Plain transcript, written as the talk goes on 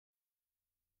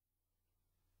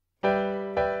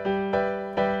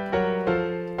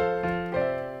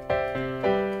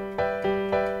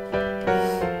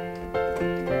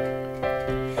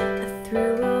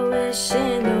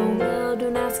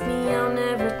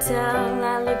hotel,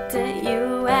 I looked at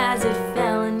you as it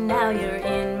fell, and now you're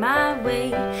in my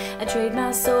way. I trade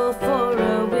my soul for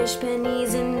a wish,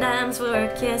 pennies and dimes for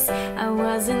a kiss. I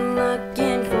wasn't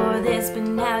looking for this, but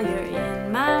now you're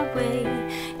in my way.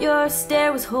 Your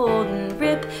stare was holding,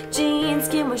 ripped jeans,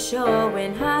 skin was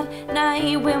showing, hot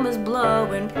night wind was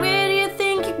blowing. Where do you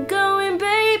think you're going,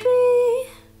 baby?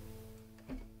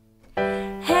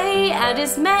 Hey, I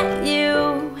just met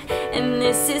you, and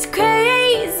this is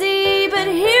crazy, but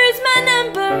here's my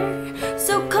number,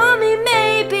 so call me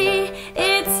maybe.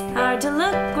 It's hard to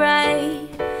look right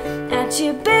at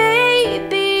you,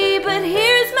 baby, but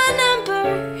here's my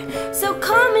number, so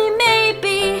call me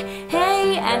maybe.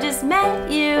 Hey, I just met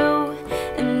you,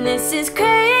 and this is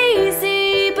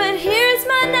crazy, but here's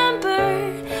my number,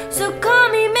 so call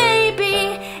me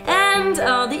maybe. And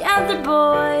all the other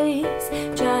boys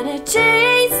trying to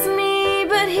chase me,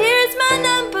 but here's my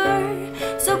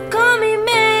number, so call me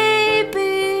maybe.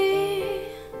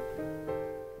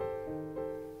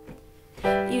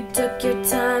 You took your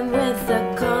time with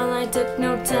the call, I took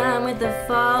no time with the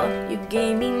fall. You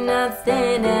gave me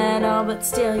nothing at all, but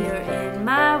still you're in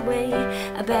my way.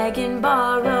 I beg and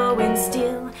borrow and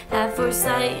steal, have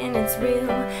foresight and it's real.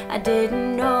 I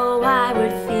didn't know I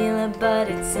would feel it, but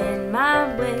it's in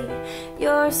my way.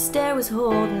 Your stare was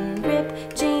holding,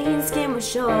 ripped jeans, skin was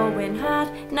showing,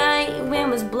 hot night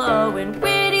wind was blowing.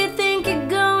 Where do you think you're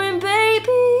going,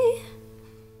 baby?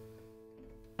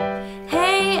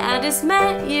 Hey, I just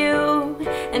met you,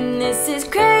 and this is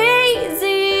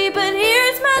crazy, but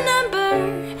here's my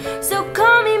number, so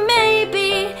call me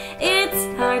maybe. It's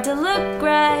hard to look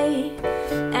right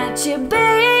at you,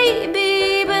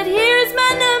 baby, but here's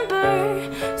my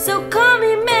number, so call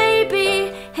me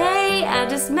maybe. Hey, I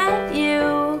just met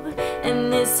you,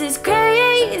 and this is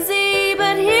crazy,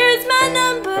 but here's my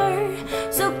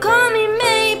number, so call me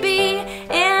maybe.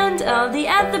 And all the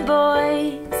other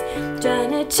boys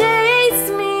trying to chase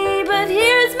me, but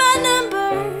here's my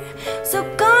number, so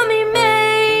call me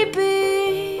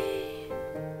maybe.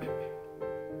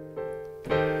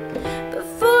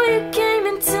 Before you came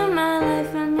into my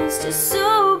life, I missed you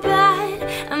so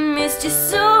bad, I missed you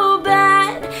so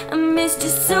bad, I missed you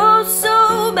so,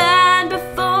 so bad.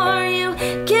 Before you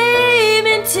came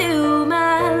into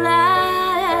my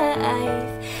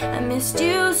life, I missed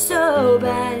you so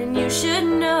bad, and you should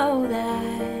know that.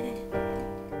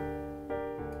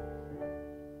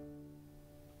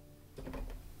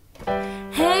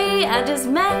 Hey, I just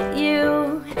met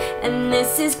you, and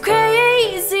this is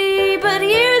crazy, but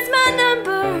here's my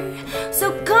number,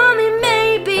 so call me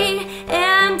maybe.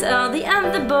 And all the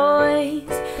other boys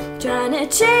trying to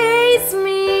chase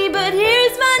me,